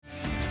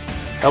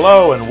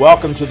Hello and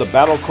welcome to the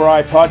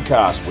BattleCry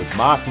podcast with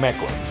Mark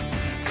Meckler.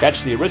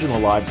 Catch the original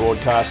live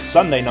broadcast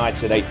Sunday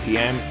nights at 8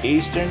 p.m.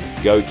 Eastern.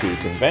 Go to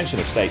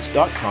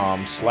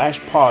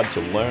conventionofstates.com/pod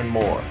to learn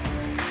more.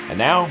 And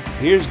now,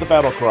 here's the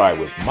BattleCry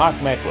with Mark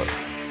Meckler.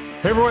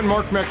 Hey everyone,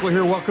 Mark Meckler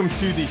here. Welcome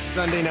to the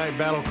Sunday Night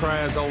BattleCry.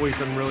 As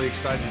always, I'm really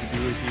excited to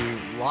be with you.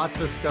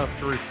 Lots of stuff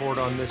to report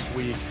on this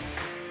week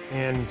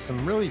and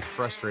some really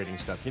frustrating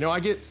stuff. You know,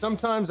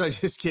 sometimes I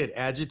just get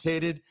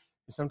agitated.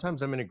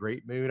 Sometimes I'm in a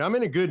great mood. I'm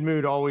in a good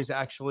mood always,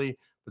 actually,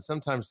 but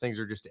sometimes things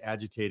are just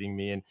agitating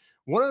me. And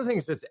one of the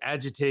things that's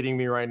agitating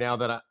me right now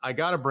that I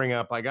got to bring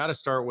up, I got to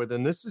start with,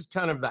 and this is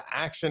kind of the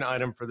action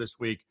item for this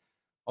week,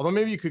 although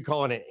maybe you could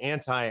call it an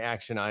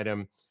anti-action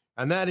item,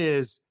 and that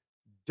is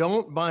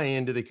don't buy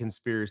into the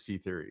conspiracy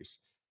theories.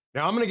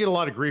 Now, I'm going to get a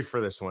lot of grief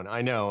for this one,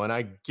 I know, and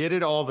I get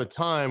it all the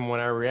time when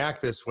I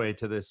react this way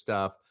to this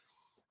stuff.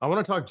 I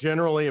want to talk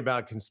generally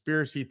about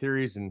conspiracy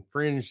theories and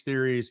fringe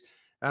theories.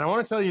 And I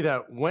want to tell you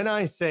that when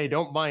I say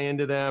don't buy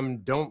into them,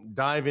 don't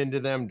dive into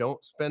them,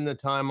 don't spend the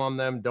time on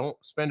them, don't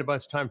spend a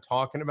bunch of time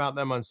talking about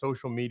them on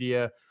social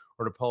media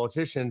or to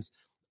politicians,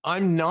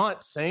 I'm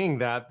not saying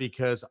that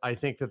because I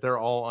think that they're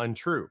all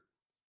untrue.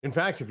 In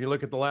fact, if you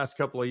look at the last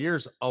couple of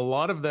years, a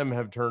lot of them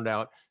have turned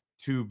out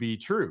to be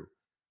true,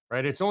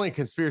 right? It's only a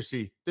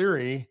conspiracy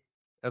theory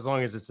as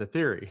long as it's a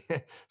theory.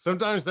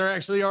 Sometimes there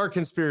actually are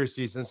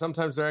conspiracies, and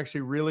sometimes there are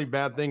actually really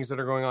bad things that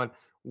are going on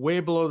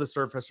way below the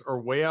surface or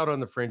way out on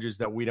the fringes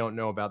that we don't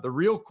know about. The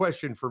real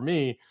question for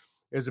me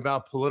is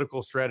about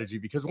political strategy,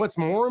 because what's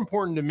more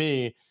important to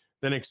me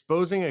than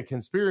exposing a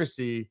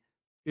conspiracy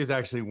is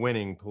actually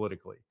winning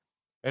politically.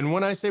 And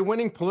when I say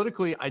winning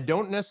politically, I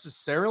don't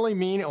necessarily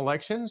mean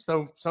elections,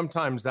 though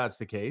sometimes that's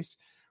the case,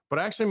 but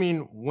I actually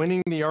mean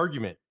winning the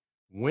argument,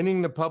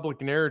 winning the public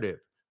narrative,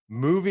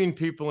 moving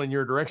people in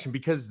your direction,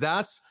 because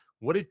that's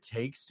what it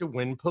takes to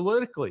win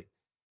politically.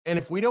 And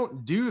if we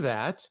don't do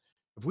that,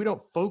 if we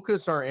don't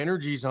focus our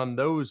energies on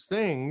those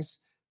things,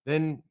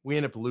 then we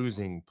end up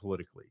losing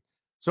politically.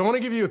 So I want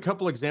to give you a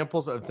couple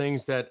examples of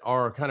things that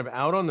are kind of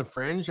out on the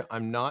fringe.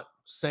 I'm not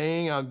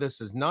saying this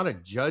is not a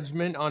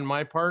judgment on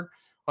my part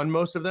on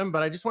most of them,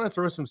 but I just want to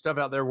throw some stuff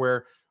out there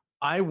where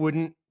I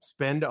wouldn't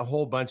spend a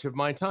whole bunch of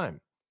my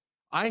time.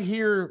 I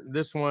hear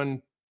this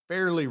one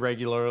fairly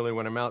regularly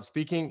when I'm out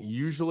speaking.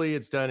 Usually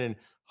it's done in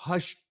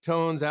hushed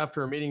tones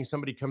after a meeting.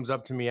 Somebody comes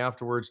up to me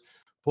afterwards,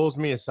 pulls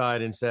me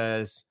aside and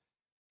says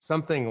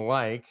something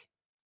like,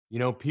 you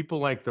know, people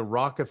like the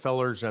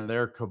Rockefellers and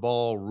their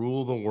cabal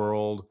rule the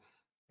world,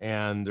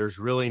 and there's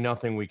really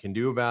nothing we can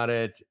do about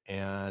it,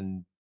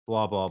 and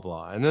blah, blah,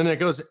 blah. And then it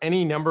goes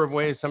any number of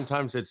ways.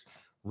 Sometimes it's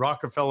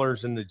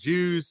Rockefellers and the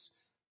Jews.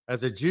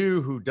 As a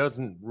Jew who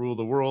doesn't rule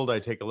the world, I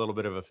take a little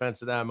bit of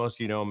offense at that. Most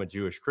of you know I'm a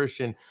Jewish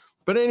Christian.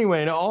 But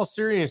anyway, in all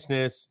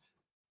seriousness,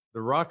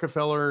 the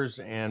Rockefellers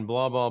and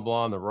blah, blah,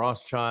 blah, and the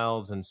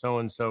Rothschilds and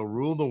so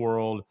rule the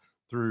world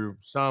through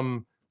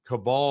some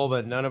cabal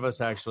that none of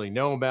us actually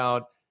know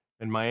about.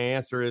 And my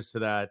answer is to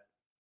that,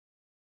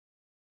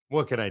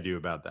 what can I do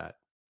about that?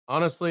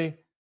 Honestly,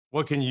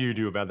 what can you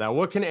do about that?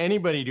 What can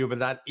anybody do about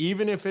that?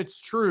 Even if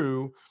it's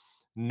true,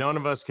 none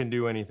of us can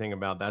do anything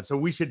about that. So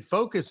we should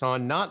focus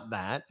on not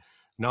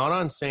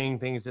on saying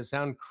things that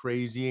sound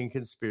crazy and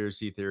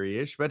conspiracy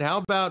theory-ish, but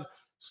how about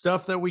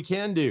stuff that we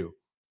can do?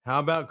 How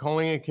about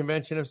calling a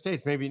convention of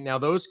states? Maybe now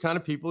those kind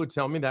of people who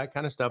tell me that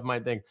kind of stuff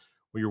might think,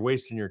 well, you're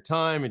wasting your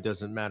time. It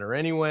doesn't matter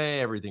anyway.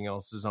 Everything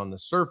else is on the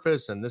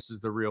surface, and this is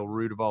the real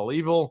root of all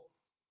evil.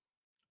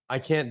 I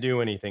can't do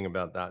anything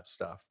about that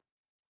stuff.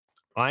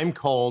 I'm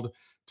called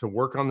to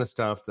work on the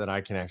stuff that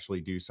I can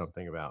actually do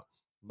something about.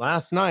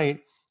 Last night,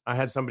 I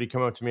had somebody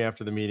come up to me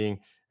after the meeting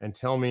and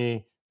tell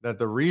me that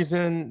the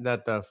reason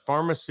that the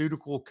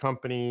pharmaceutical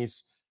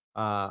companies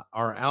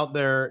are out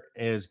there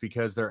is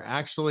because they're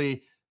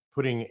actually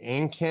putting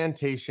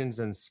incantations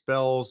and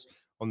spells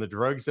on the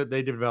drugs that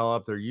they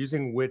develop. They're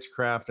using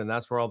witchcraft, and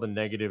that's where all the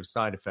negative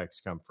side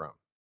effects come from.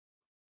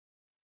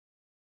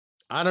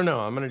 I don't know.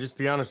 I'm going to just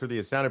be honest with you.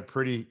 It sounded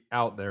pretty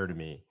out there to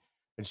me.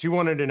 And she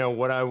wanted to know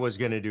what I was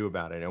going to do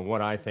about it and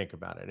what I think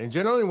about it. And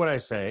generally what I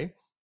say,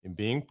 in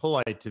being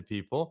polite to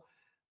people,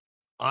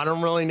 I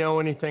don't really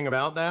know anything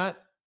about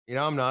that. You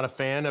know, I'm not a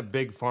fan of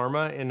big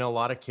pharma in a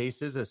lot of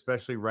cases,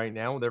 especially right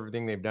now with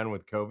everything they've done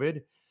with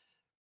COVID.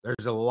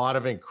 There's a lot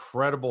of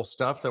incredible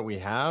stuff that we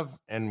have,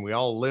 and we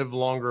all live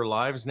longer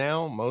lives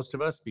now, most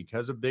of us,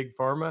 because of big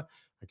pharma.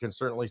 I can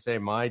certainly say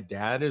my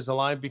dad is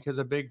alive because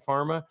of big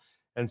pharma.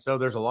 And so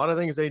there's a lot of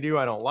things they do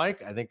I don't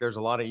like. I think there's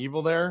a lot of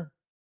evil there.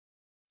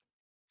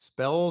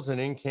 Spells and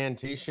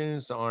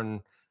incantations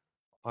on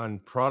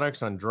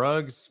products, on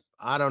drugs.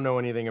 I don't know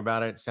anything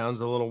about it.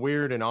 Sounds a little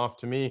weird and off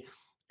to me.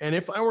 And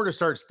if I were to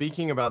start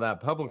speaking about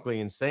that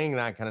publicly and saying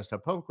that kind of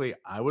stuff publicly,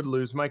 I would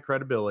lose my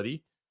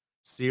credibility.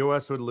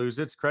 COS would lose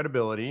its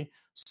credibility.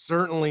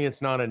 Certainly,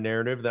 it's not a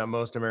narrative that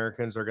most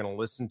Americans are going to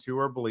listen to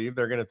or believe.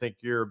 They're going to think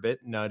you're a bit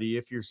nutty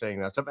if you're saying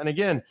that stuff. And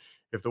again,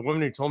 if the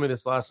woman who told me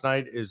this last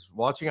night is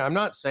watching, I'm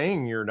not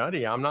saying you're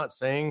nutty. I'm not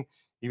saying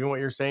even what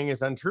you're saying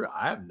is untrue.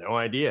 I have no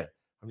idea.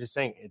 I'm just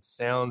saying it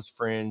sounds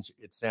fringe.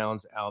 It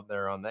sounds out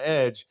there on the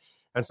edge.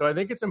 And so I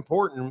think it's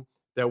important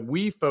that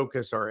we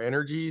focus our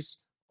energies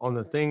on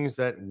the things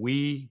that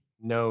we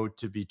know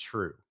to be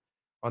true,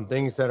 on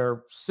things that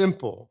are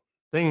simple,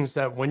 things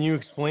that when you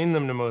explain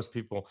them to most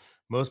people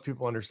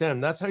understand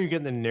them. That's how you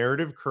get the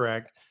narrative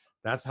correct.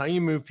 That's how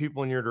you move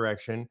people in your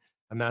direction.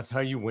 And that's how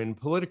you win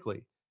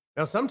politically.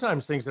 Now,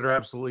 sometimes things that are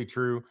absolutely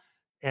true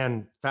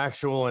and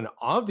factual and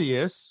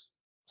obvious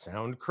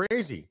sound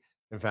crazy.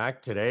 In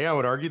fact, today I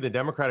would argue the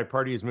Democratic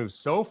Party has moved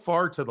so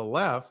far to the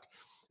left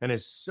and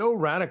is so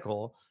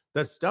radical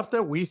that stuff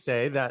that we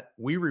say, that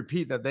we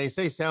repeat, that they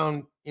say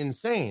sound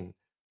insane.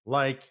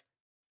 Like,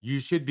 you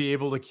should be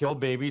able to kill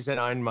babies at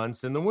 9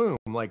 months in the womb,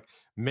 like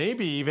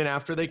maybe even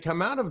after they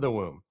come out of the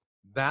womb.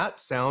 That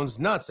sounds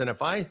nuts. And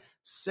if I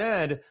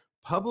said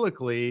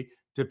publicly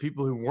to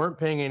people who weren't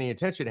paying any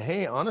attention,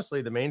 hey,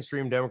 honestly, the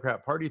mainstream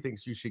Democrat Party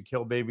thinks you should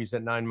kill babies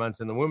at 9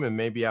 months in the womb and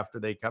maybe after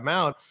they come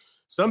out,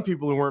 some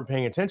people who weren't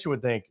paying attention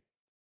would think,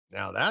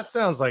 now that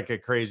sounds like a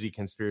crazy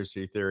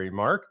conspiracy theory,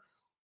 Mark,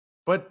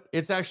 but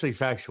it's actually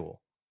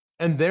factual.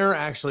 And they're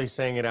actually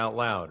saying it out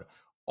loud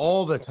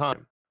all the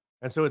time.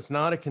 And so it's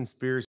not a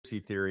conspiracy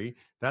theory.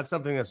 That's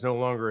something that's no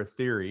longer a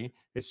theory.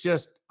 It's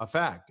just a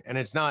fact. And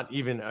it's not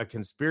even a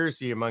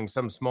conspiracy among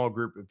some small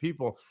group of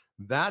people.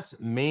 That's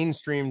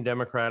mainstream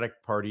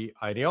Democratic Party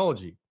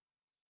ideology.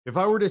 If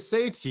I were to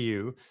say to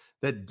you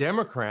that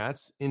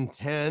Democrats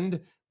intend,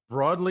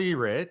 broadly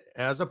writ,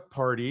 as a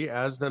party,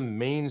 as the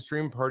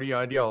mainstream party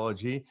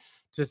ideology,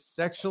 to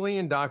sexually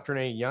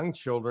indoctrinate young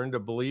children to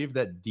believe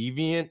that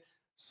deviant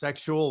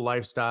sexual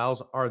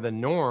lifestyles are the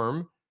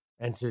norm,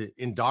 and to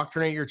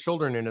indoctrinate your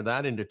children into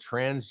that, into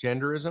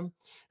transgenderism.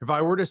 If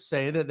I were to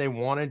say that they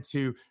wanted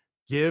to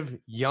give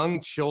young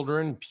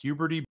children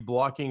puberty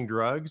blocking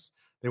drugs,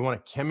 they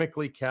want to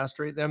chemically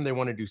castrate them, they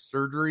want to do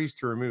surgeries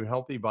to remove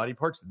healthy body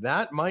parts,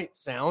 that might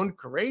sound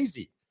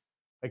crazy.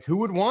 Like, who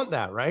would want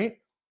that, right?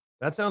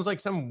 That sounds like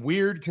some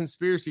weird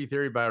conspiracy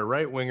theory by a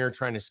right winger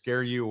trying to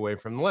scare you away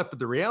from the left. But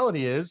the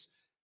reality is,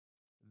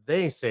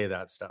 they say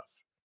that stuff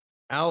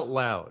out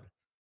loud.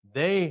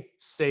 They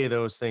say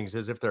those things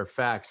as if they're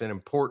facts and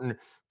important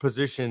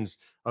positions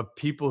of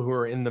people who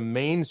are in the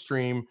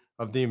mainstream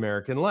of the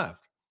American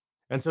left.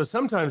 And so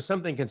sometimes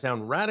something can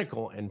sound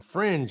radical and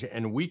fringe,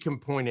 and we can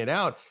point it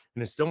out,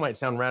 and it still might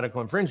sound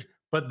radical and fringe,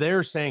 but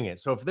they're saying it.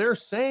 So if they're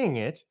saying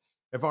it,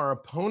 if our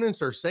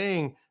opponents are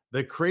saying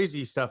the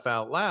crazy stuff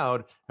out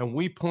loud and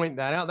we point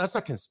that out, that's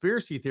not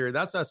conspiracy theory.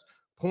 That's us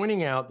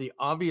pointing out the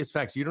obvious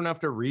facts. You don't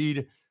have to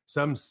read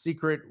some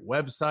secret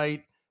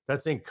website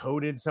that's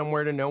encoded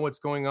somewhere to know what's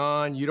going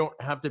on. You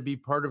don't have to be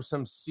part of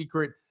some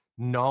secret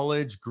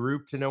knowledge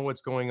group to know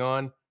what's going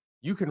on.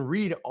 You can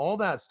read all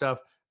that stuff,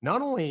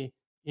 not only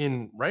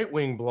in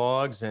right-wing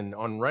blogs and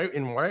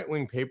in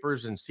right-wing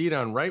papers, and see it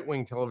on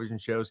right-wing television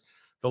shows.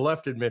 The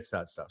left admits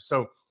that stuff.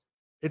 So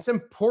it's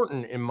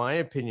important, in my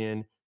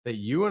opinion, that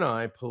you and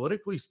I,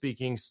 politically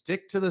speaking,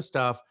 stick to the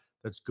stuff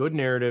that's good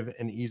narrative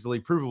and easily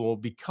provable,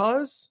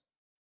 because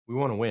we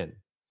want to win,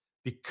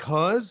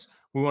 because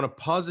we want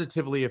to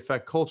positively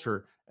affect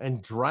culture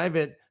and drive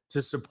it to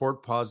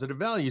support positive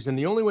values. And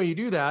the only way you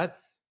do that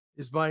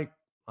is by,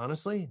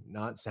 honestly,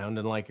 not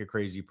sounding like a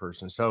crazy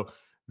person. So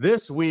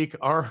this week,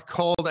 our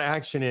call to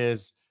action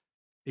is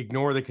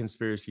ignore the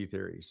conspiracy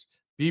theories.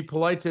 Be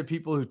polite to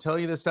people who tell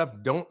you this stuff.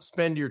 Don't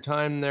spend your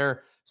time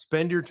there.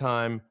 Spend your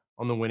time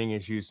on the winning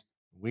issues.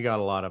 We got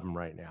a lot of them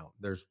right now.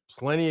 There's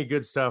plenty of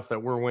good stuff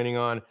that we're winning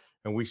on,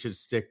 and we should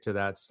stick to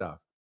that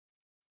stuff.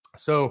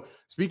 So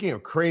speaking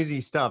of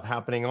crazy stuff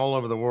happening all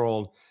over the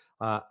world,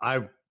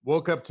 I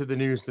woke up to the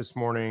news this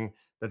morning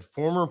that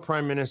former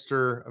Prime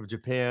Minister of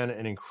Japan,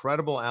 an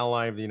incredible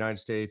ally of the United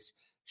States,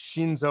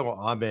 Shinzo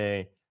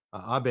Abe,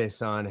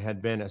 Abe-san,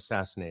 had been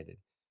assassinated.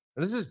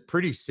 Now, this is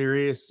pretty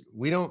serious.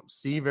 We don't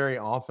see very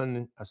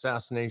often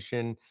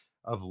assassination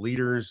of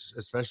leaders,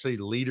 especially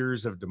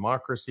leaders of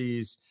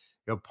democracies.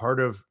 You know, part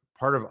of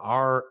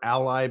our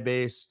ally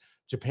base,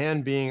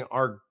 Japan being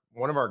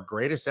one of our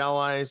greatest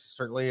allies,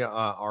 certainly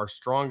our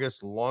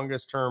strongest,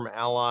 longest term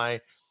ally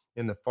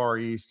in the Far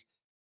East.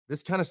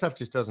 This kind of stuff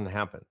just doesn't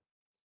happen.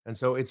 And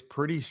so it's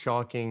pretty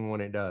shocking when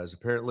it does.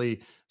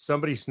 Apparently,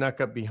 somebody snuck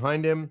up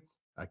behind him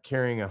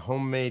carrying a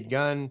homemade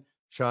gun,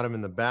 shot him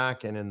in the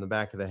back and in the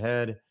back of the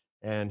head,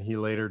 and he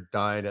later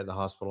died at the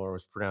hospital, or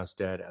was pronounced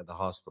dead at the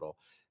hospital.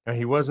 Now,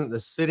 he wasn't the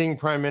sitting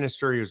prime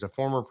minister. He was a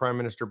former prime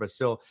minister, but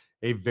still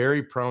a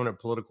very prominent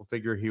political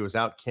figure. He was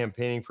out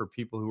campaigning for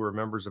people who were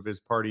members of his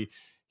party.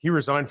 He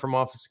resigned from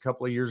office a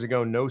couple of years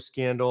ago. No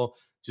scandal,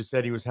 just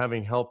said he was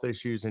having health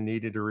issues and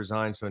needed to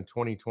resign. So in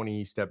 2020,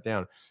 he stepped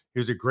down. He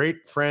was a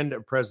great friend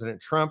of President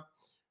Trump.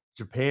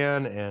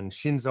 Japan and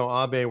Shinzo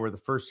Abe were the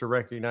first to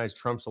recognize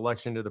Trump's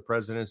election to the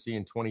presidency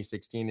in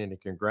 2016 and to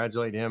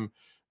congratulate him.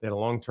 They had a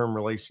long-term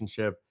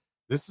relationship.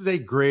 This is a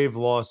grave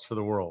loss for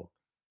the world.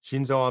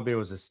 Shinzo Abe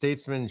was a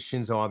statesman.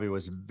 Shinzo Abe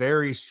was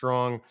very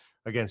strong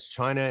against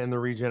China in the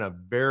region, a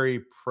very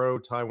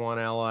pro-Taiwan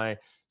ally,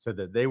 said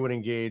that they would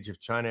engage if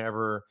China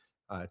ever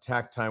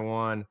attacked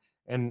Taiwan.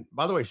 And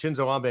by the way,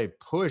 Shinzo Abe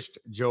pushed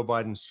Joe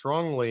Biden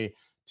strongly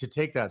to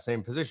take that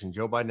same position.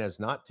 Joe Biden has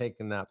not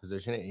taken that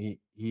position.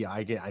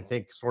 I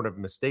think, sort of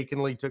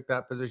mistakenly took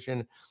that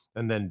position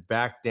and then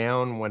backed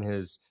down when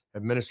his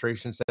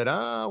administration said,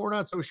 we're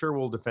not so sure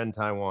we'll defend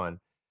Taiwan.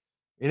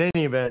 In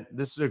any event,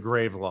 this is a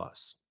grave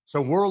loss.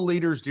 So world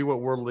leaders do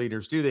what world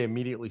leaders do. They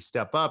immediately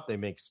step up. They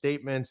make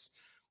statements.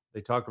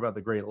 They talk about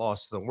the great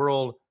loss to the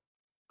world.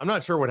 I'm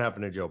not sure what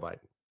happened to Joe Biden.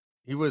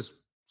 He was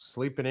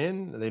sleeping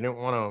in. They didn't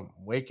want to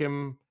wake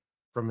him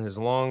from his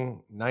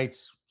long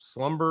night's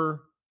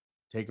slumber,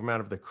 take him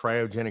out of the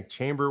cryogenic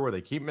chamber where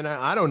they keep him in.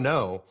 I don't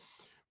know.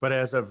 But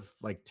as of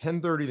like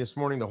 10:30 this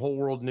morning, the whole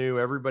world knew.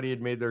 Everybody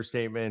had made their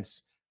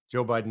statements.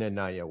 Joe Biden had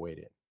not yet weighed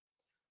in.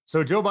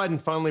 So Joe Biden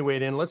finally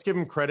weighed in. Let's give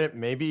him credit.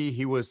 Maybe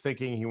he was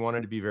thinking he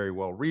wanted to be very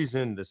well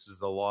reasoned. This is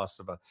the loss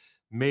of a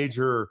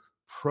major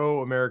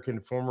pro-American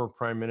former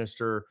prime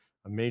minister,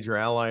 a major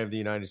ally of the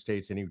United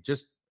States, and he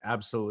just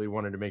absolutely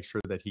wanted to make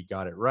sure that he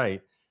got it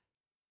right,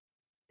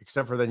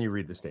 except for then you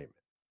read the statement.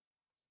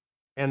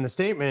 And the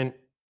statement,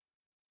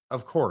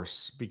 of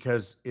course,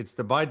 because it's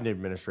the Biden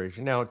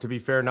administration. Now, to be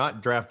fair,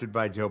 not drafted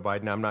by Joe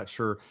Biden. I'm not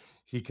sure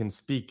he can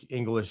speak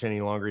English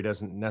any longer. He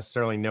doesn't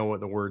necessarily know what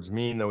the words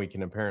mean, though he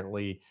can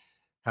apparently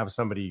have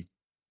somebody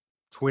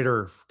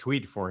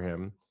tweet for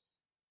him.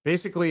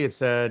 Basically, it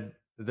said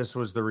that this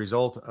was the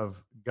result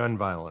of gun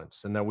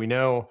violence and that we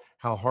know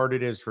how hard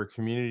it is for a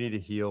community to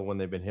heal when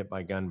they've been hit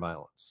by gun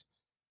violence.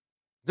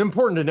 It's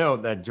important to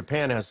note that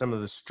Japan has some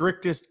of the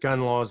strictest gun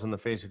laws on the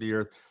face of the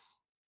earth.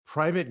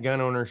 Private gun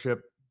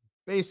ownership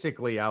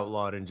basically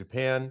outlawed in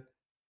Japan.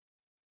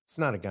 It's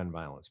not a gun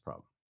violence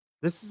problem.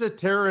 This is a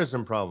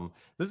terrorism problem.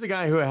 This is a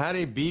guy who had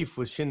a beef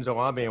with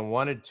Shinzo Abe and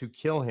wanted to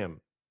kill him.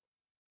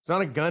 It's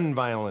not a gun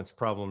violence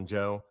problem,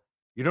 Joe.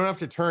 You don't have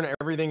to turn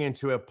everything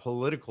into a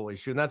political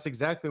issue. And that's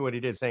exactly what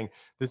he did, saying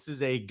this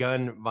is a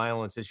gun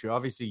violence issue.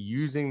 Obviously,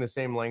 using the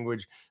same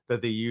language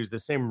that they use, the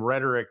same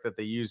rhetoric that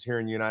they use here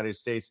in the United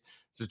States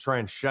to try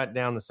and shut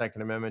down the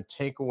Second Amendment,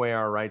 take away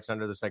our rights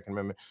under the Second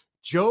Amendment.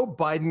 Joe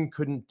Biden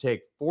couldn't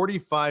take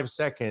 45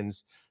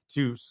 seconds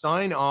to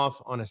sign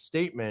off on a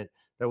statement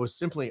that was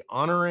simply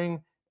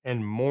honoring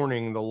and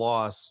mourning the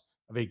loss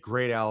of a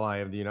great ally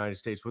of the United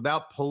States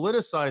without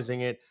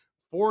politicizing it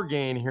for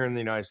gain here in the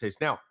United States.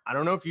 Now, I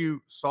don't know if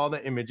you saw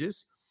the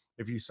images,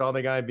 if you saw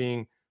the guy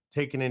being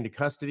taken into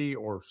custody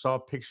or saw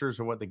pictures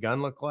of what the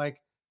gun looked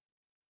like.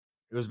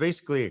 It was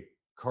basically a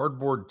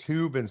cardboard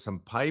tube and some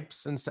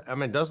pipes and stuff. I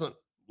mean, it doesn't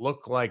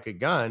look like a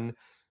gun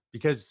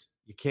because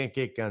you can't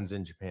get guns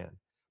in Japan.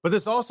 But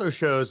this also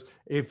shows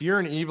if you're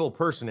an evil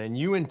person and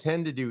you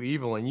intend to do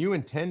evil and you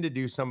intend to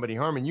do somebody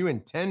harm and you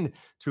intend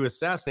to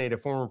assassinate a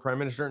former prime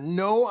minister,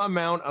 no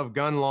amount of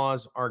gun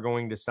laws are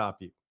going to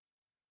stop you.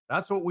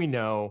 That's what we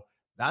know.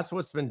 That's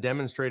what's been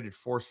demonstrated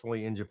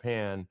forcefully in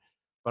Japan.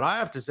 But I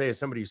have to say, as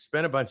somebody who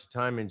spent a bunch of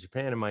time in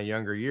Japan in my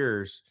younger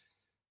years,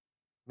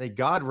 may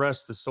God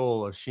rest the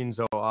soul of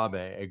Shinzo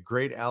Abe, a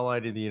great ally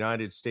to the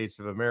United States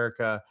of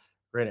America,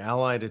 great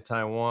ally to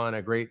Taiwan,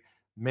 a great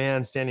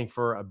man standing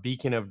for a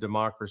beacon of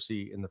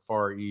democracy in the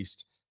Far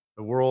East.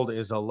 The world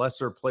is a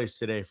lesser place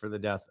today for the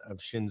death of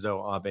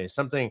Shinzo Abe,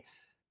 something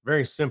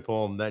very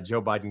simple that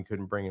Joe Biden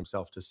couldn't bring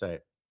himself to say.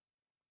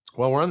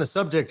 Well, we're on the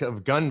subject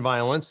of gun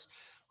violence.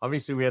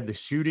 Obviously, we had the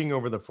shooting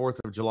over the 4th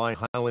of July in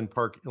Highland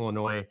Park,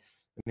 Illinois,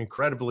 an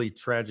incredibly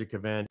tragic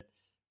event.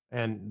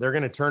 And they're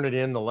going to turn it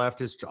in. The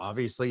leftist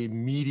obviously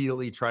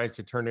immediately tries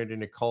to turn it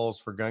into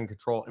calls for gun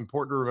control.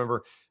 Important to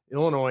remember,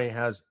 Illinois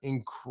has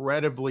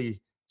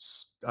incredibly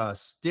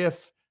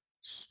stiff,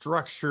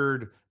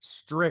 structured,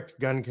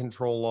 strict gun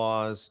control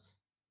laws.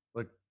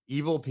 Look,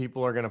 evil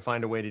people are going to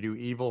find a way to do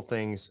evil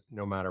things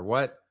no matter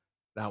what.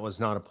 That was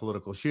not a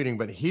political shooting,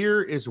 but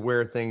here is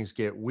where things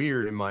get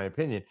weird, in my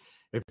opinion.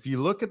 If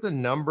you look at the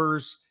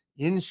numbers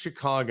in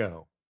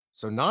Chicago,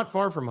 so not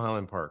far from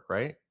Highland Park,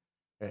 right?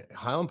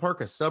 Highland Park,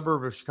 a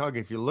suburb of Chicago.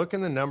 If you look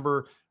in the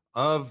number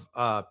of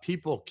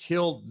people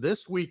killed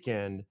this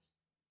weekend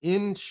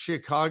in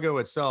Chicago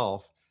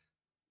itself,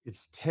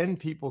 it's 10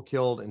 people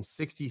killed and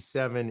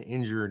 67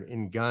 injured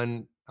in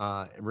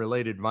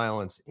gun-related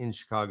violence in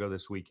Chicago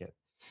this weekend.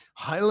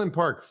 Highland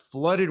Park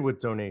flooded with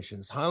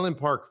donations. Highland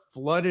Park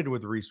flooded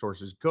with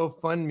resources,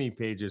 GoFundMe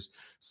pages,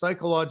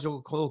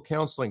 psychological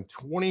counseling,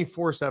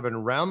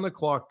 24/7,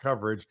 round-the-clock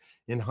coverage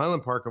in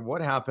Highland Park of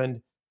what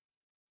happened,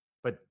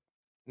 but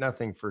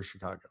nothing for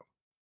Chicago.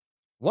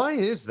 Why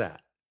is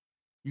that?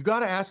 You got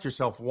to ask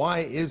yourself, why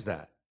is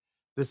that?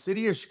 The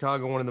city of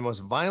Chicago, one of the most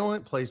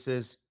violent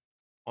places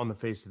on the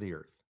face of the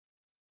earth.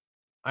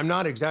 I'm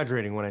not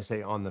exaggerating when I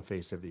say on the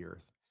face of the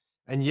earth.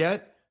 And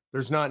yet,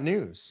 there's not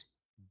news.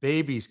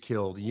 Babies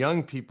killed,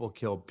 young people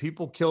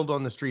killed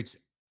on the streets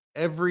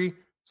every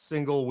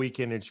single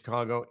weekend in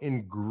Chicago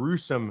in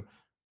gruesome,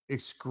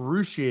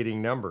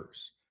 excruciating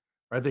numbers.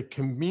 Right? The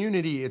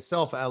community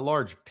itself at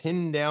large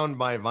pinned down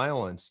by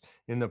violence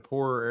in the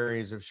poorer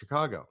areas of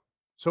Chicago.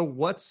 So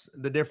what's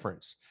the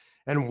difference?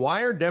 And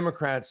why are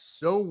Democrats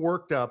so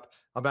worked up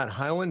about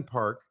Highland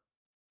Park,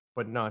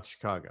 but not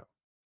Chicago?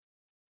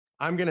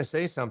 I'm going to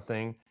say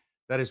something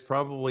that is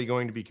probably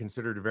going to be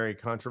considered very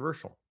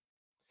controversial.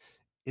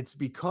 It's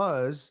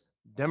because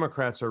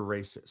Democrats are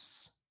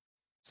racists.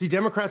 See,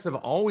 Democrats have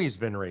always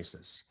been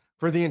racist.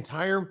 For the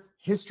entire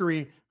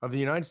history of the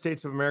United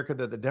States of America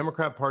that the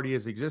Democrat Party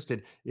has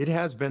existed, it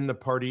has been the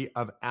party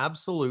of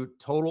absolute,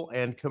 total,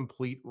 and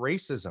complete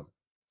racism.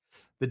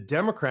 The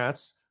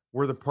Democrats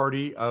were the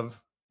party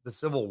of the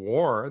Civil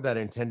War that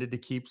intended to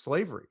keep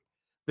slavery.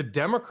 The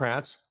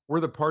Democrats were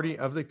the party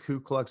of the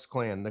Ku Klux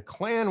Klan. The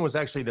Klan was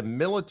actually the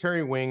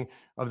military wing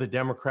of the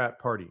Democrat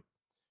Party.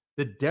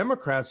 The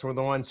Democrats were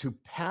the ones who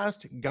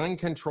passed gun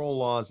control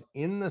laws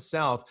in the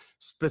South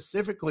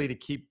specifically to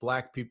keep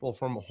Black people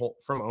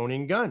from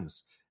owning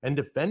guns and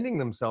defending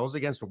themselves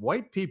against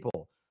white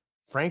people,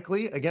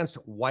 frankly, against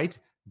white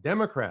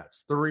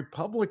Democrats. The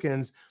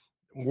Republicans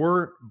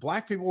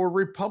Black people were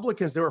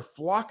Republicans. They were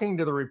flocking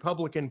to the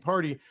Republican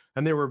Party,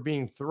 and they were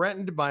being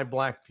threatened by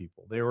Black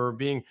people. They were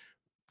being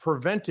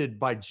prevented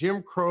by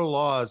Jim Crow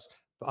laws,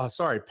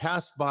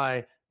 passed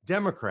by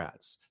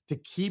Democrats to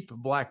keep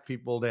Black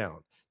people down,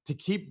 to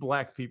keep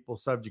Black people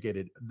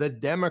subjugated. The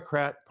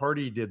Democrat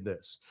Party did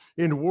this.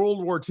 In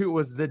World War II, it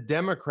was the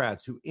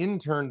Democrats who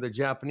interned the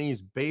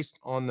Japanese based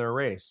on their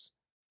race.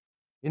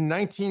 In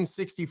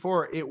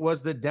 1964, it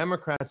was the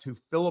Democrats who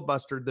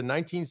filibustered the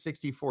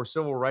 1964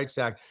 Civil Rights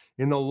Act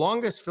in the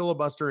longest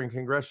filibuster in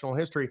congressional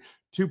history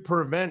to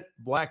prevent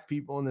Black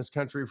people in this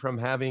country from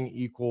having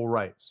equal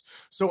rights.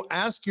 So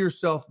ask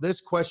yourself this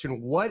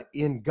question: what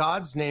in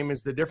God's name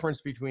is the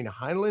difference between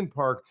Highland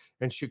Park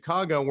and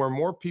Chicago, where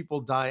more people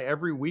die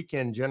every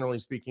weekend, generally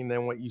speaking,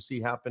 than what you see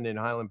happen in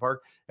Highland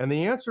Park? And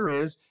the answer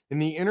is, in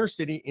the inner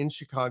city in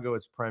Chicago,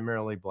 it's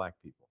primarily Black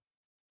people.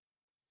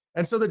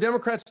 And so the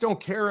Democrats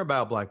don't care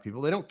about Black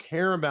people. They don't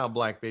care about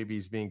Black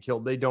babies being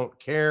killed. They don't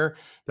care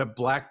that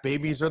Black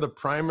babies are the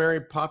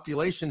primary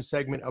population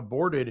segment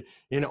aborted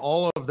in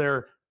all of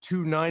their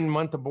 2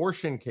 9-month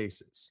abortion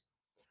cases.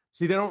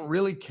 See, they don't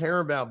really care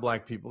about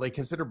Black people. They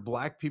consider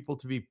Black people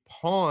to be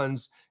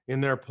pawns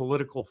in their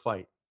political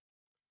fight.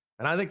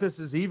 And I think this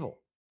is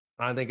evil.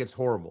 I think it's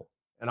horrible.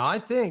 And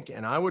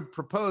I would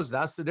propose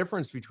that's the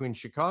difference between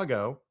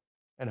Chicago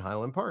and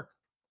Highland Park.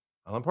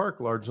 Highland Park,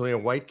 largely a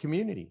white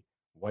community.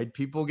 White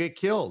people get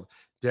killed.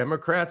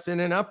 Democrats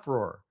in an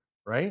uproar,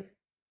 right?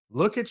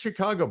 Look at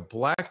Chicago,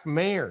 Black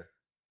mayor,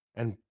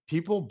 and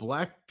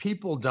Black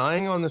people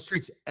dying on the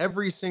streets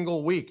every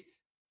single week,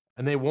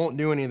 and they won't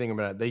do anything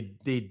about it.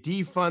 They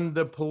defund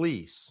the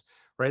police,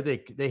 right?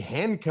 They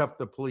handcuff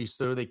the police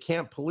so they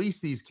can't police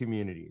these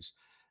communities.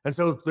 And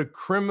so the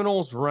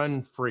criminals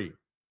run free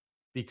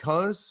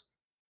because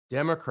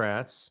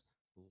Democrats,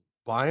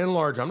 by and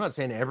large, I'm not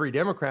saying every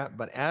Democrat,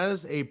 but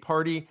as a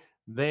party,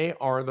 they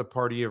are the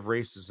party of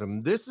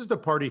racism. This is the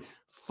party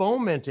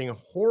fomenting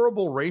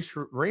horrible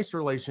race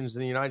relations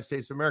in the United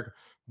States of America.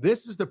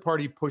 This is the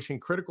party pushing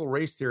critical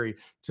race theory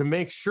to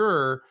make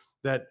sure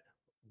that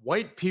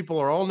white people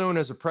are all known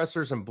as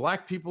oppressors and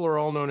Black people are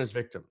all known as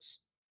victims,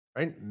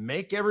 right?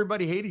 Make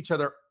everybody hate each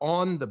other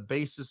on the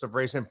basis of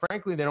race. And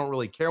frankly, they don't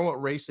really care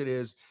what race it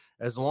is,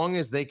 as long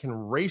as they can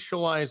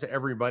racialize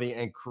everybody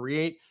and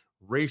create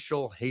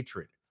racial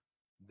hatred.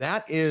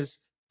 That is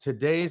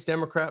today's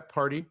Democrat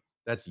Party.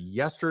 That's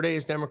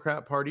yesterday's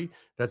Democrat Party.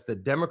 That's the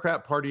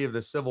Democrat Party of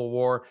the Civil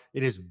War.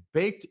 It is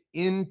baked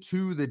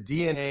into the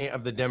DNA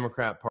of the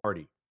Democrat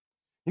Party.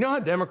 You know how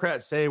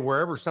Democrats say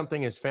wherever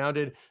something is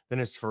founded,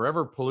 then it's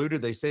forever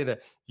polluted? They say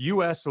that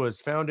U.S.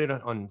 was founded on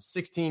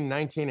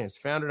 1619 and it's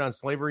founded on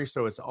slavery,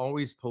 so it's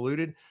always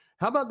polluted.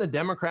 How about the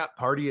Democrat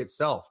Party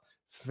itself?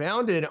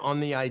 Founded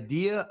on the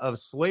idea of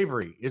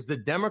slavery. Is the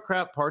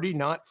Democrat Party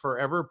not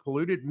forever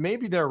polluted?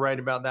 Maybe they're right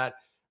about that.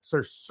 So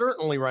they're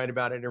certainly right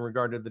about it in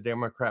regard to the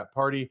Democrat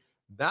Party.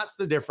 That's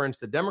the difference.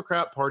 The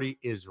Democrat Party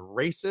is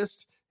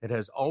racist. It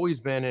has always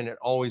been, and it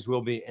always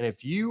will be. And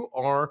if you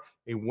are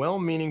a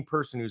well-meaning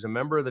person who's a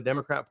member of the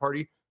Democrat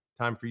Party,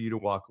 time for you to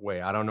walk away.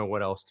 I don't know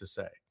what else to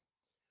say.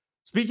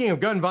 Speaking of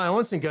gun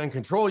violence and gun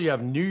control, you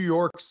have New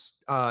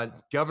York's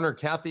Governor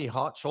Kathy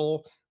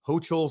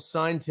Hochul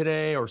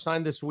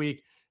signed this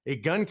week a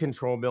gun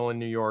control bill in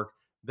New York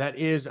that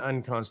is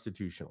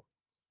unconstitutional.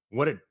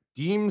 What it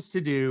deems to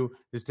do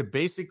is to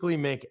basically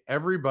make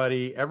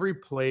every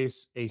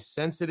place a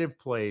sensitive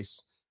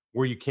place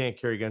where you can't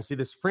carry guns. See,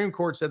 the Supreme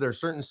Court said there are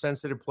certain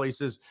sensitive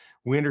places.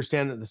 We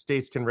understand that the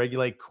states can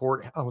regulate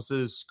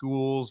courthouses,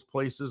 schools,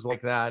 places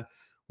like that,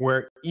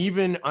 where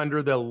even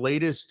under the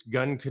latest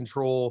gun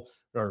control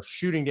or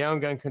shooting down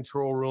gun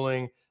control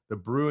ruling, the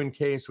Bruin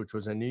case, which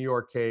was a New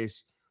York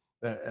case,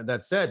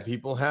 that said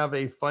people have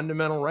a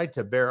fundamental right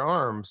to bear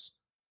arms,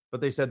 but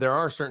they said there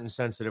are certain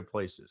sensitive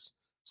places.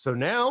 So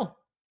now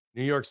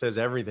New York says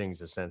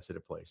everything's a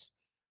sensitive place.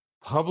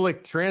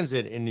 Public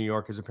transit in New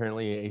York is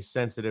apparently a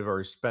sensitive or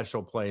a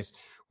special place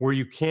where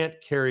you can't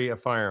carry a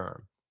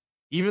firearm,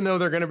 even though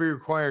they're going to be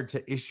required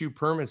to issue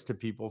permits to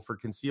people for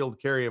concealed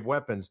carry of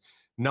weapons,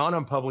 not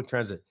on public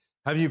transit.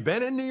 Have you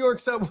been in New York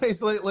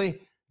subways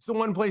lately? It's the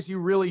one place you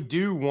really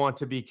do want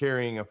to be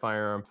carrying a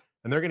firearm,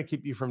 and they're going to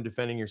keep you from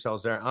defending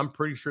yourselves there. I'm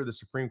pretty sure the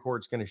Supreme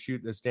Court's going to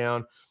shoot this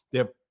down. They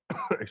have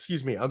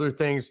excuse me, other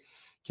things,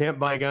 can't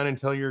buy a gun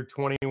until you're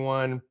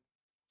 21,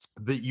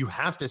 that you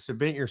have to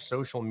submit your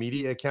social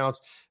media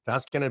accounts.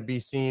 That's going to be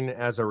seen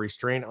as a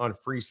restraint on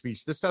free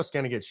speech. This stuff's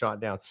going to get shot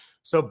down.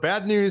 So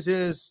bad news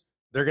is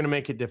they're going to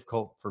make it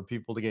difficult for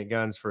people to get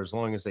guns for as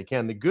long as they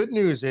can. The good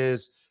news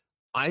is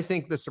I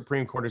think the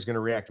Supreme Court is going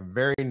to react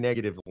very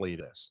negatively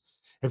to this.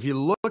 If you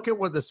look at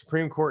what the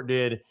Supreme Court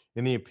did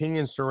in the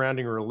opinions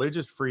surrounding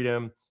religious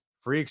freedom,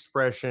 free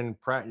expression,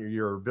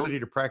 your ability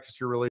to practice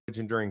your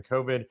religion during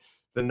COVID,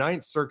 the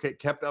Ninth Circuit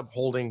kept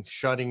upholding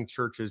shutting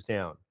churches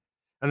down.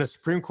 And the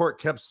Supreme Court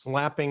kept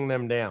slapping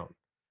them down.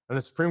 And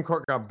the Supreme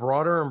Court got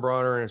broader and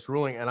broader in its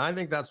ruling. And I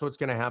think that's what's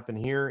going to happen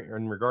here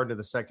in regard to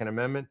the Second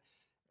Amendment.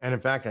 And in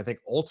fact, I think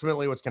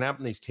ultimately what's going to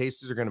happen, these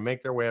cases are going to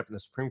make their way up, and the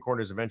Supreme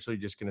Court is eventually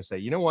just going to say,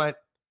 you know what?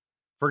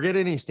 Forget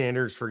any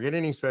standards, forget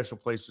any special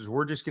places.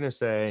 We're just going to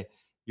say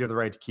you have the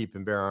right to keep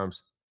and bear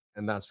arms.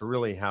 And that's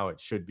really how it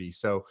should be.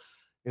 So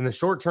in the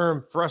short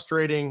term,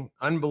 frustrating,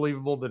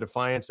 unbelievable, the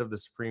defiance of the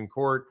Supreme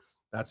Court.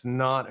 That's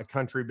not a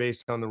country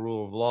based on the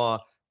rule of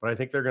law. But I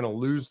think they're going to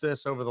lose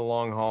this over the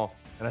long haul.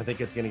 And I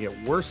think it's going to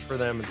get worse for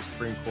them at the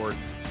Supreme Court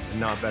and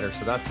not better.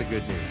 So that's the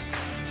good news.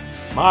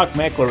 Mark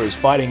Meckler is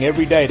fighting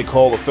every day to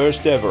call the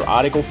first ever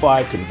Article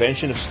 5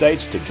 Convention of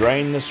States to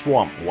drain the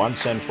swamp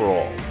once and for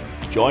all.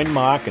 Join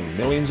Mark and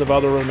millions of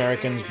other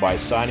Americans by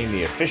signing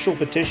the official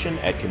petition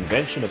at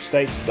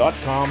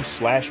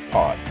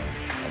conventionofstates.com/pod.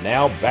 And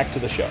now back to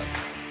the show.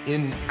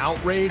 In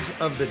outrage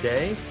of the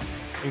day,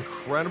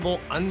 incredible,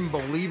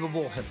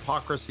 unbelievable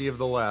hypocrisy of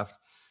the left,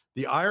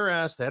 the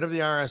IRS, the head of the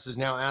IRS, is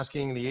now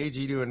asking the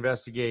AG to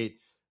investigate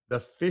the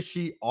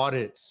fishy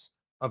audits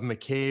of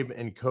McCabe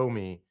and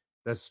Comey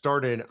that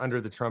started under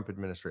the Trump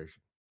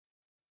administration.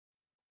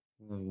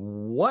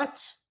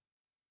 What?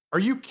 Are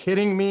you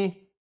kidding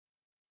me?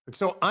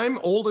 So I'm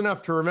old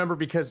enough to remember,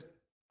 because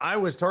I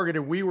was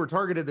targeted, we were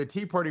targeted, the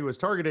Tea Party was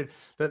targeted,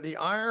 that the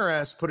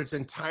IRS put its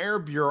entire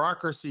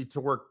bureaucracy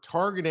to work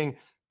targeting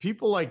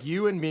people like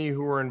you and me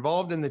who were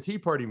involved in the Tea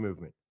Party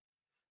movement.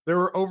 There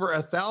were over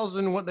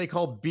 1,000 what they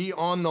call be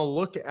on the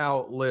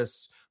lookout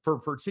lists for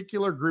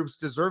particular groups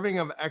deserving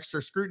of extra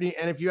scrutiny.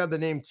 And if you had the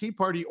name Tea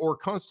Party or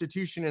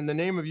Constitution in the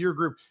name of your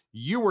group,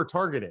 you were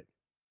targeted.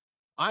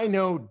 I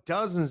know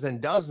dozens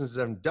and dozens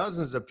and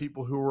dozens of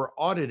people who were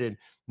audited,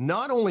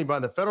 not only by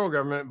the federal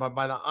government, but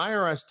by the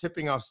IRS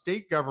tipping off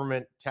state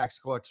government tax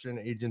collection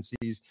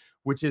agencies,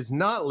 which is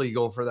not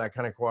legal for that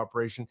kind of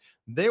cooperation.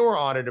 They were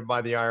audited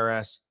by the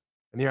IRS,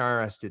 and the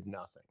IRS did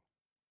nothing.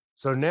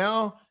 So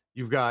now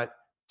you've got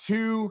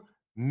two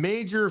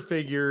major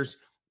figures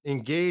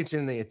engaged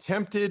in the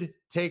attempted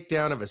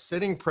takedown of a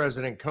sitting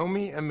president,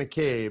 Comey and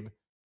McCabe,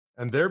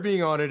 and they're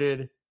being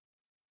audited,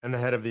 and the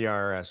head of the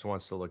IRS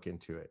wants to look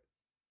into it.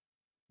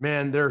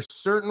 Man, there are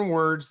certain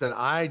words that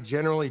I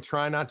generally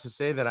try not to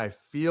say that I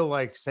feel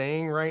like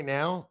saying right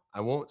now. I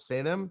won't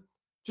say them.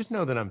 Just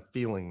know that I'm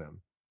feeling them.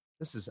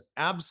 This is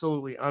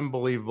absolutely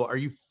unbelievable. Are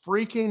you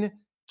freaking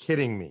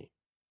kidding me?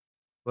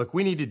 Look,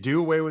 we need to do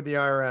away with the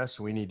IRS.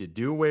 We need to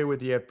do away with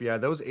the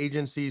FBI. Those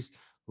agencies,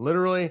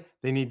 literally,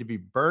 they need to be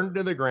burned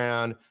to the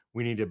ground.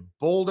 We need to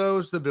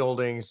bulldoze the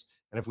buildings.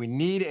 And if we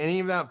need any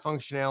of that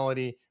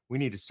functionality, we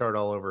need to start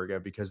all over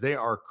again, because they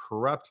are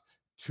corrupt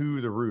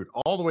to the root,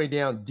 all the way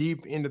down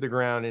deep into the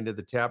ground, into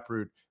the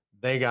taproot.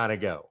 They got to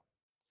go.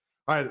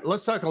 All right,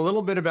 let's talk a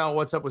little bit about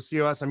what's up with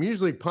COS. I'm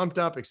usually pumped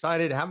up,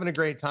 excited, having a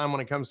great time when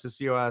it comes to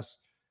COS.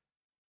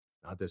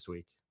 Not this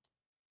week.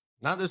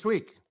 Not this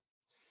week.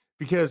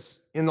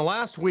 Because in the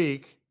last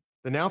week,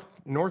 the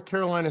North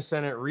Carolina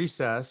Senate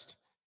recessed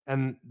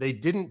and they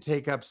didn't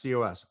take up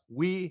COS.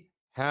 We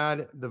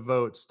had the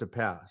votes to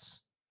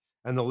pass,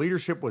 and the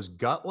leadership was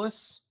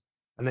gutless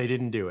and they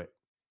didn't do it.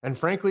 And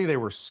frankly, they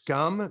were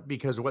scum,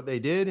 because what they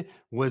did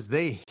was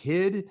they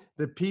hid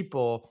the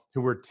people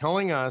who were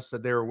telling us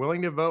that they were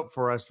willing to vote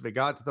for us if it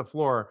got to the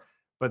floor,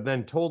 but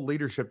then told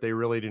leadership they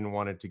really didn't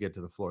want it to get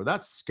to the floor.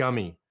 That's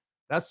scummy.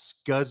 That's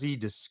scuzzy,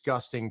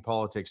 disgusting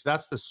politics.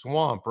 That's the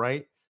swamp,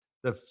 right?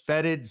 The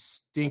fetid,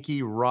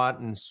 stinky,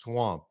 rotten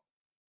swamp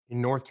in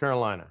North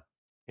Carolina,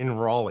 in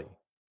Raleigh.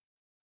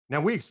 Now,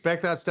 we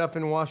expect that stuff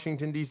in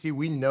Washington, D.C.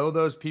 We know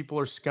those people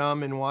are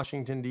scum in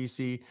Washington,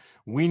 D.C.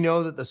 We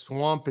know that the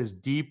swamp is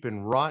deep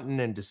and rotten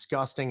and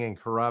disgusting and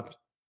corrupt,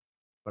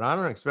 but I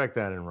don't expect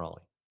that in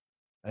Raleigh.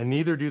 And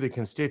neither do the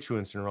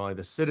constituents in Raleigh,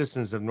 the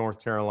citizens of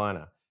North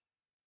Carolina.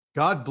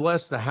 God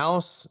bless the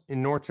House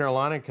in North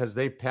Carolina, because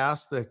they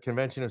passed the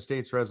Convention of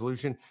States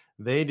resolution.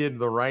 They did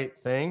the right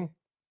thing.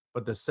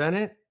 But the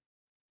Senate,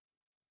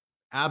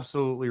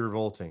 absolutely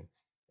revolting.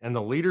 And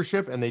the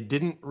leadership, and they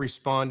didn't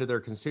respond to their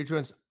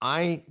constituents.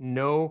 I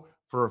know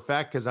for a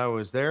fact, because I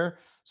was there,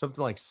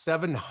 something like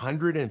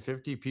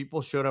 750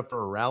 people showed up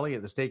for a rally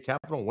at the state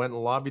capitol, went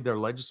and lobbied their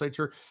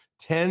legislature.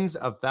 Tens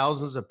of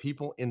thousands of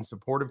people in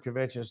support of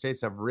Convention of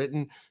States have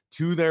written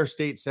to their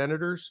state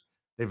senators.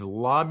 They've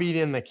lobbied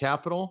in the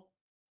Capitol,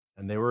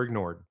 and they were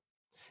ignored.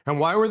 And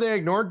why were they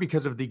ignored?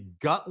 Because of the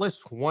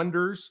gutless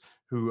wonders,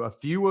 who a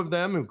few of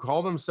them who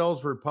call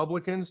themselves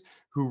Republicans,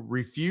 who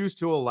refuse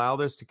to allow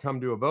this to come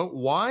to a vote.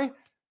 Why?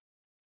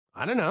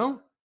 I don't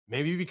know.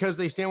 Maybe because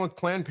they stand with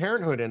Planned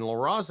Parenthood and La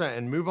Raza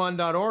and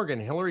MoveOn.org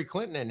and Hillary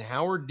Clinton and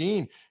Howard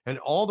Dean and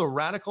all the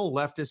radical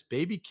leftist,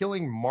 baby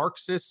killing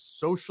Marxist,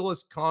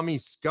 socialist, commie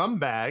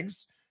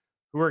scumbags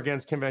who are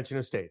against Convention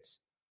of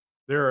States.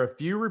 There are a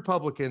few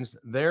Republicans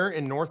there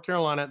in North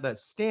Carolina that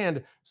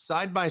stand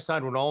side by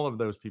side with all of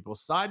those people,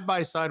 side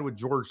by side with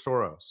George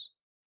Soros.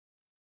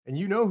 And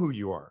you know who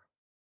you are.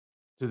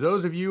 To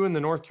those of you in the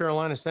North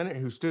Carolina Senate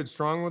who stood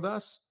strong with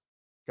us,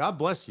 God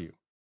bless you.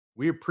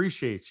 We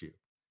appreciate you.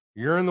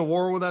 You're in the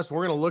war with us.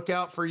 We're going to look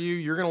out for you.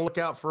 You're going to look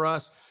out for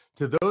us.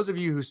 To those of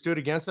you who stood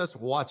against us,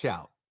 watch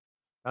out.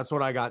 That's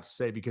what I got to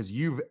say, because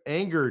you've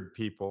angered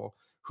people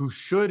who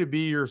should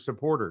be your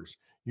supporters.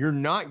 You're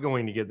not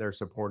going to get their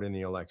support in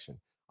the election.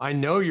 I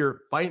know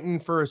you're fighting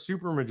for a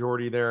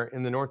supermajority there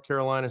in the North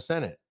Carolina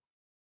Senate.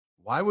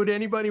 Why would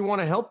anybody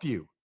want to help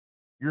you?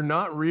 You're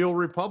not real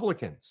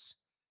Republicans.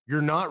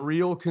 You're not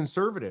real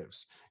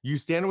conservatives. You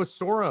stand with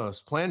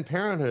Soros, Planned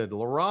Parenthood,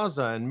 La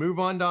Raza, and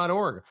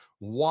MoveOn.org.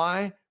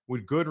 Why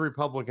would good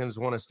Republicans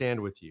want to stand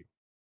with you?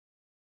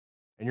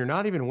 And you're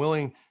not even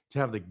willing to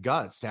have the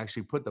guts to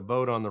actually put the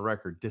vote on the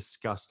record.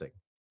 Disgusting.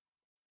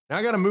 Now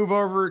I got to move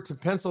over to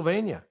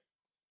Pennsylvania.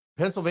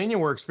 Pennsylvania,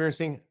 we're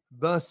experiencing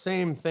the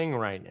same thing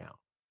right now.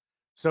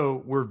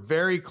 So we're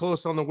very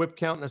close on the whip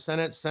count in the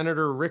Senate.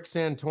 Senator Rick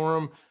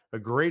Santorum, a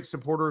great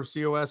supporter of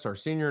COS, our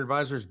senior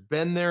advisor, has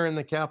been there in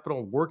the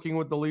Capitol working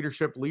with the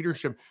leadership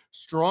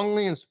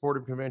strongly in support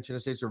of Convention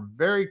of States. We're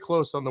very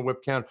close on the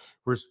whip count.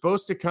 We're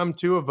supposed to come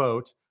to a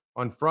vote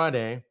on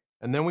Friday,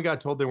 and then we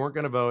got told they weren't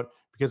going to vote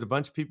because a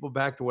bunch of people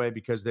backed away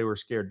because they were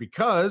scared.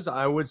 Because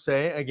I would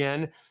say,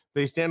 again,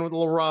 they stand with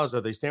La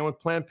Raza, they stand with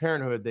Planned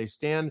Parenthood, they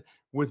stand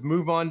with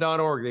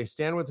MoveOn.org, they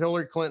stand with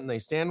Hillary Clinton, they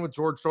stand with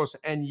George Soros,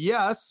 and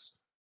yes,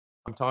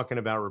 I'm talking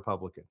about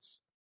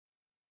Republicans.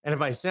 And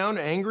if I sound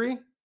angry,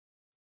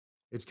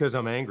 it's because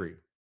I'm angry.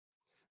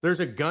 There's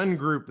a gun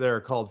group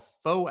there called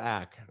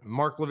FOAC.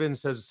 Mark Levin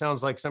says it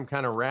sounds like some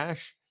kind of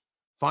rash.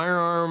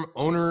 Firearm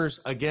Owners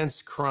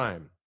Against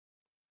Crime.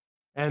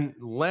 And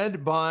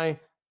led by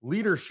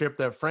leadership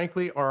that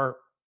frankly are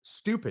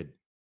stupid,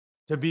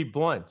 to be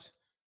blunt.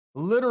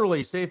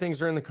 Literally say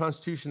things are in the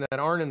Constitution that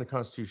aren't in the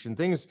Constitution.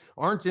 Things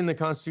aren't in the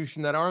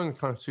Constitution that are in the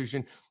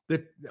Constitution.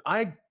 That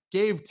I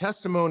gave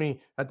testimony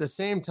at the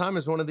same time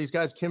as one of these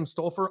guys, Kim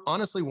Stolfer,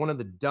 honestly, one of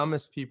the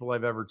dumbest people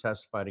I've ever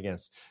testified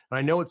against. And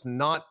I know it's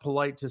not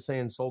polite to say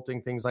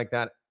insulting things like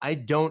that. I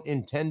don't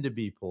intend to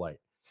be polite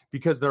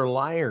because they're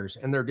liars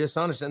and they're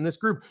dishonest. And this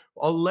group,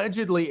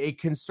 allegedly a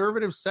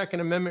conservative Second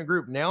Amendment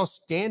group, now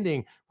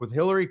standing with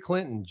Hillary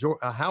Clinton,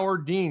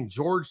 Howard Dean,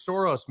 George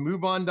Soros,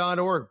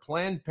 MoveOn.org,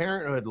 Planned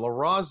Parenthood, La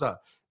Raza,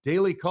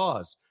 Daily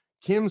Cause,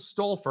 Kim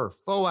Stolfer,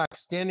 FOAC,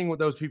 standing with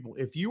those people.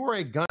 If you are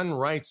a gun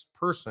rights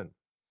person,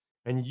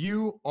 and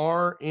you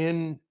are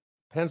in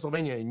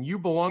Pennsylvania and you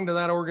belong to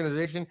that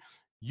organization,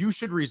 you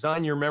should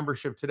resign your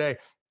membership today,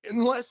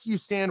 unless you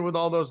stand with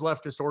all those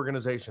leftist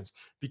organizations,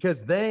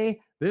 because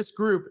this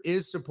group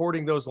is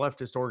supporting those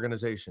leftist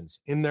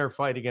organizations in their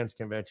fight against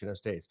Convention of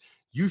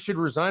States. You should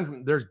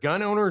resign. There's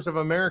Gun Owners of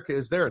America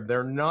is there.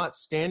 They're not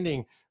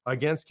standing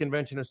against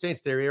Convention of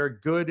States. They are a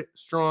good,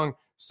 strong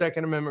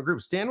Second Amendment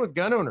group. Stand with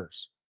gun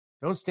owners.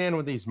 Don't stand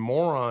with these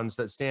morons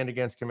that stand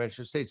against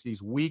Convention of States,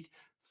 these weak,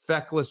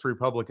 feckless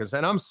Republicans.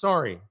 And I'm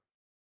sorry,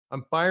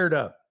 I'm fired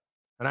up.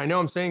 And I know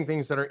I'm saying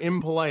things that are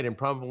impolite and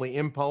probably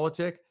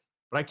impolitic,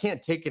 but I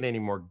can't take it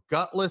anymore.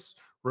 Gutless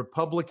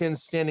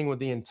Republicans standing with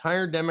the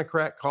entire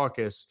Democrat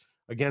caucus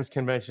against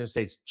Convention of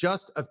States.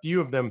 Just a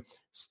few of them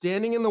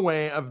standing in the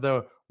way of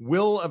the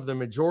will of the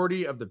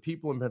majority of the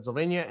people in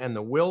Pennsylvania and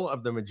the will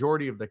of the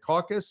majority of the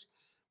caucus.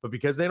 But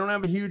because they don't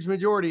have a huge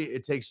majority,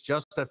 it takes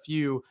just a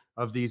few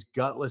of these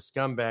gutless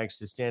scumbags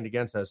to stand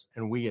against us,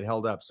 and we get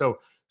held up. So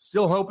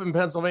still hope in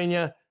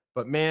Pennsylvania,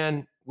 but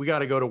man, we got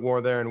to go to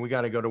war there, and we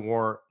got to go to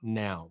war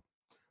now.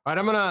 All right,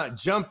 I'm going to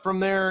jump from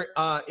there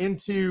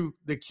into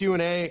the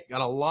Q&A.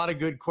 Got a lot of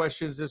good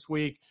questions this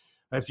week.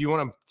 If you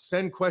want to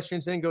send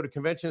questions in, go to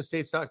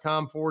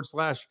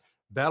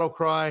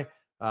conventionofstates.com/BattleCry.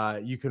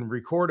 You can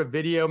record a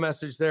video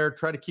message there.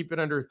 Try to keep it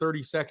under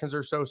 30 seconds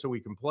or so we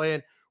can play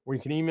it. Or you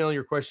can email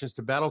your questions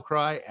to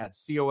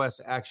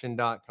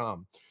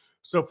battlecry@cosaction.com.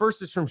 So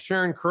first is from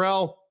Sharon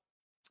Carell.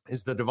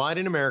 Is the divide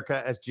in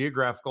America as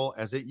geographical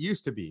as it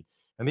used to be?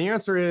 And the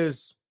answer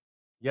is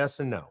yes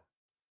and no.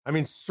 I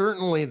mean,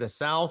 certainly the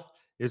South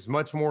is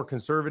much more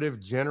conservative,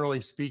 generally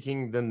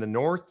speaking, than the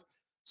North.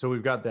 So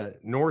we've got the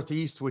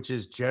Northeast, which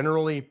is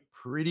generally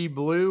pretty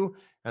blue,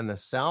 and the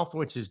South,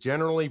 which is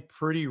generally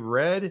pretty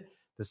red.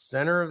 The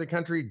center of the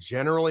country,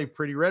 generally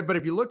pretty red. But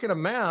if you look at a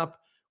map,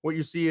 what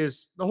you see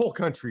is the whole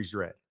country's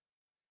red.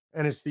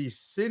 And it's these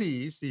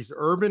cities, these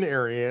urban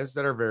areas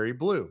that are very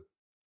blue.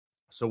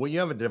 So when you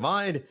have a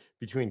divide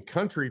between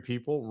country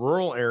people,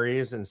 rural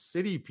areas, and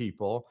city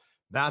people,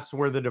 that's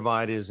where the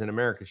divide is in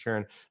America,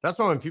 Sharon. That's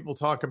why when people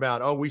talk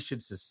about, oh, we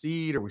should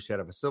secede or we should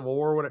have a civil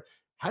war, whatever,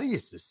 how do you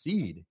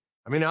secede?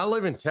 I mean, I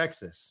live in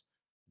Texas.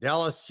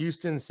 Dallas,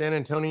 Houston, San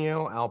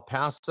Antonio, El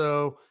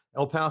Paso,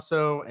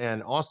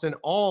 and Austin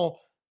all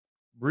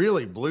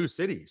really blue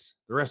cities.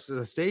 The rest of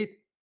the state,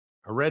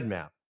 a red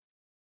map.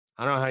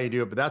 I don't know how you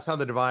do it, but that's how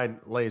the divide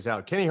lays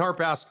out. Kenny Harp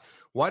asked,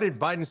 why did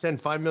Biden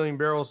send 5 million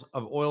barrels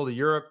of oil to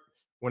Europe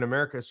when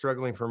America is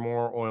struggling for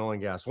more oil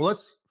and gas? Well,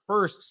 let's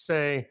first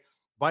say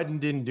Biden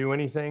didn't do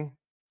anything.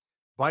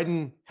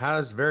 Biden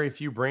has very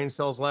few brain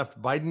cells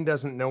left. Biden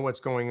doesn't know what's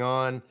going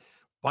on.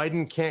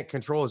 Biden can't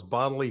control his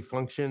bodily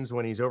functions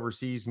when he's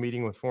overseas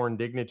meeting with foreign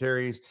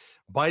dignitaries.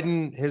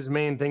 Biden, his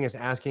main thing is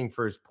asking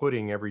for his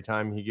pudding every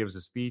time he gives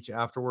a speech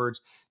afterwards.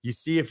 You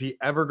see, if he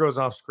ever goes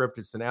off script,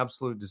 it's an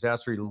absolute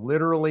disaster. He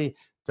literally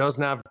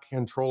doesn't have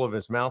control of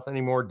his mouth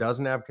anymore,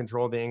 doesn't have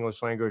control of the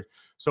English language.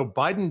 So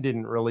Biden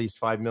didn't release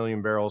 5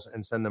 million barrels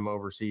and send them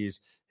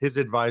overseas. His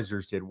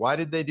advisors did. Why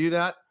did they do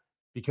that?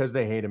 Because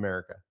they hate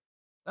America.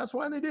 That's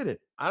why they did it.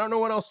 I don't know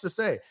what else to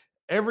say.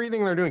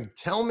 Everything they're doing,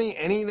 tell me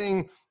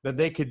anything that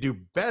they could do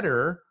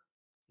better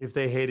if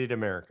they hated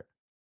America,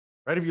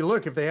 right? If you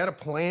look, if they had a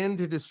plan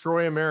to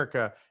destroy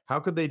America, how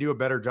could they do a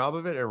better job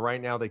of it? And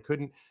right now they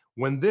couldn't.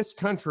 When this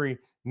country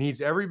needs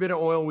every bit of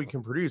oil we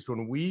can produce,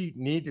 when we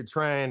need to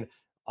try and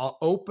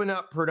open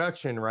up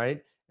production,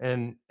 right?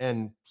 And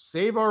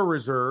save our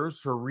reserves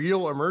for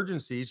real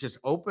emergencies, just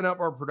open up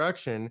our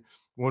production.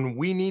 When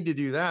we need to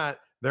do that,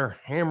 they're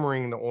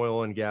hammering the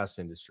oil and gas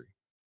industry.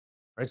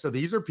 Right. So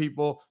these are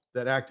people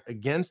that act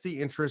against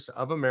the interests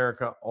of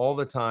America all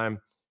the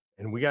time,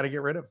 and we got to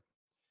get rid of them.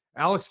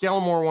 Alex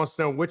Gallimore wants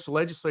to know, which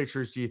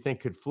legislatures do you think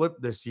could flip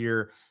this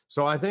year?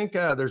 So I think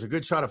there's a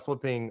good shot of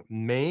flipping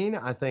Maine.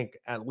 I think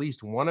at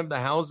least one of the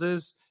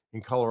houses in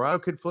Colorado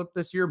could flip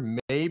this year.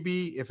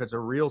 Maybe if it's a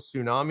real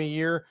tsunami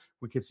year,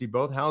 we could see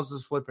both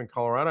houses flip in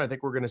Colorado. I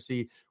think we're going to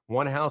see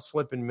one house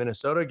flip in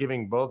Minnesota,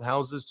 giving both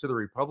houses to the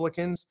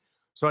Republicans.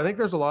 So I think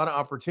there's a lot of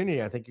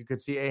opportunity. I think you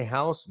could see a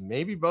house,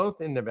 maybe both,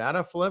 in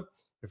Nevada flip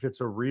if it's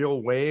a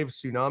real wave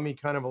tsunami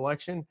kind of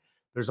election.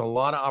 There's a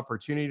lot of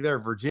opportunity there.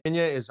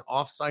 Virginia is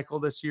off cycle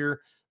this year.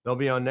 They'll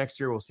be on next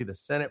year. We'll see the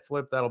Senate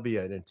flip. That'll be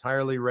an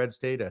entirely red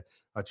state, a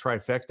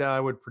trifecta,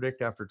 I would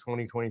predict, after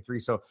 2023.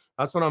 So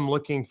that's what I'm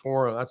looking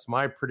for. That's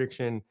my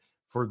prediction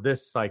for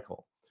this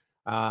cycle.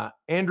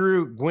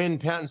 Andrew Gwynn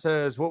Patton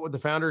says, what would the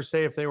founders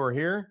say if they were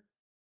here?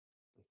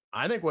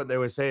 I think what they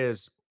would say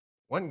is,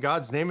 what in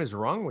God's name is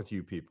wrong with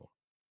you people?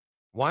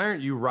 Why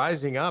aren't you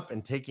rising up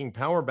and taking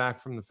power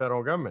back from the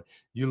federal government?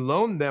 You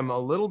loaned them a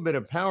little bit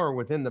of power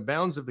within the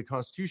bounds of the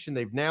Constitution.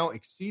 They've now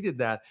exceeded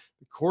that.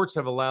 The courts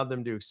have allowed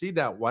them to exceed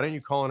that. Why don't you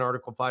call an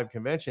Article 5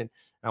 convention?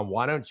 And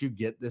why don't you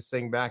get this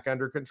thing back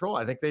under control?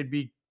 I think they'd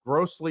be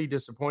grossly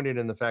disappointed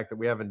in the fact that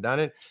we haven't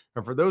done it.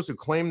 And for those who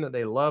claim that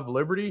they love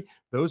liberty,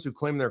 those who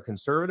claim they're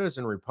conservatives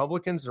and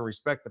Republicans and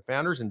respect the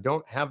founders and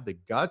don't have the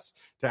guts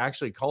to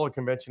actually call a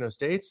convention of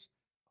states,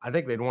 I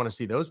think they'd want to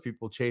see those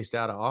people chased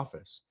out of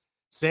office.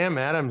 Sam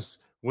Adams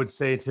would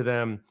say to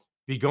them,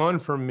 be gone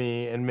from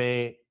me, and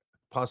may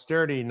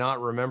posterity not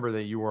remember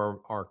that you are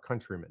our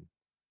countrymen.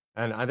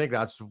 And I think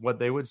that's what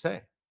they would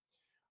say.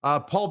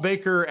 Paul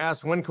Baker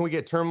asks, when can we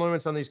get term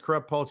limits on these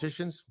corrupt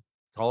politicians?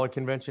 Call a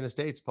convention of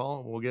states,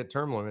 Paul. We'll get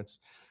term limits.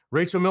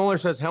 Rachel Miller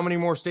says, how many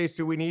more states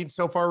do we need?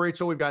 So far,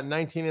 Rachel, we've got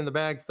 19 in the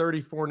bag,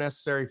 34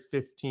 necessary,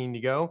 15 to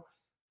go.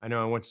 I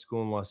know I went to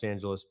school in Los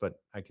Angeles, but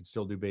I could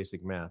still do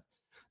basic math.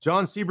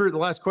 John Siebert, the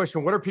last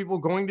question, what are people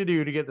going to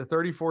do to get the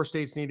 34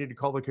 states needed to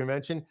call the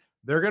convention?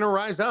 They're going to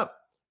rise up.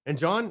 And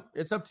John,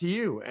 it's up to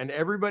you and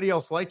everybody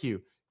else like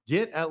you.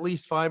 Get at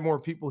least 5 more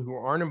people who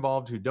aren't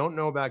involved, who don't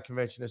know about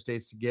convention of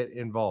states, to get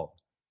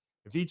involved.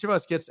 If each of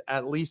us gets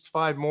at least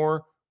 5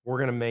 more, we're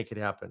going to make it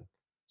happen.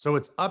 So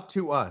it's up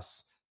to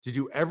us to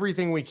do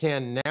everything we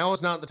can. Now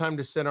is not the time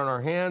to sit on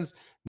our hands.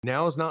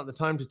 Now is not the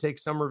time to take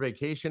summer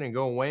vacation and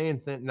go away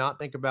and not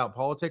think about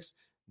politics.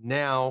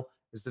 Now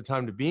is the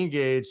time to be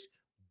engaged,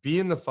 be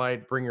in the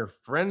fight, bring your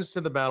friends to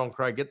the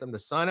BattleCry, get them to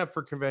sign up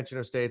for Convention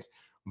of States,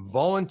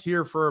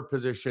 volunteer for a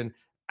position,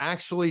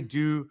 actually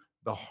do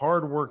the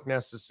hard work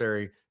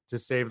necessary to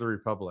save the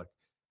Republic.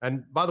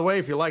 And by the way,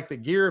 if you like the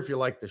gear, if you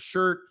like the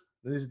shirt,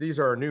 these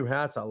are our new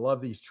hats. I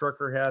love these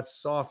trucker hats,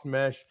 soft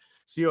mesh,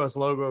 COS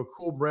logo,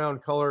 cool brown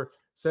color,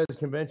 says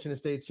Convention of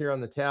States here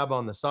on the tab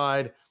on the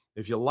side.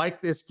 If you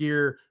like this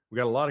gear, we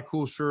got a lot of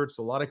cool shirts,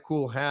 a lot of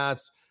cool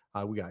hats.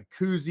 We got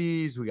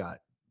koozies, we got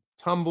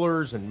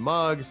tumblers and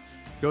mugs.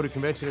 Go to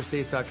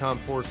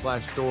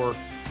conventionofstates.com/store.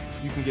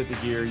 You can get the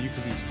gear. You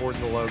can be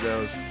sporting the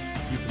logos.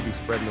 You can be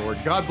spreading the word.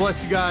 God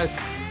bless you guys,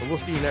 and we'll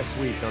see you next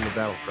week on the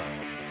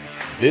BattleCry.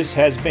 This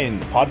has been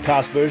the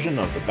podcast version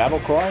of the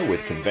BattleCry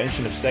with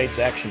Convention of States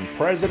Action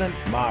President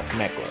Mark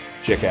Meckler.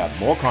 Check out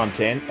more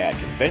content at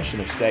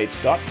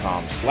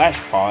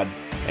conventionofstates.com/pod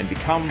and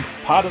become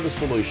part of the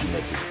solution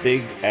that's as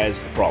big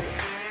as the problem.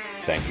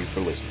 Thank you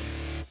for listening.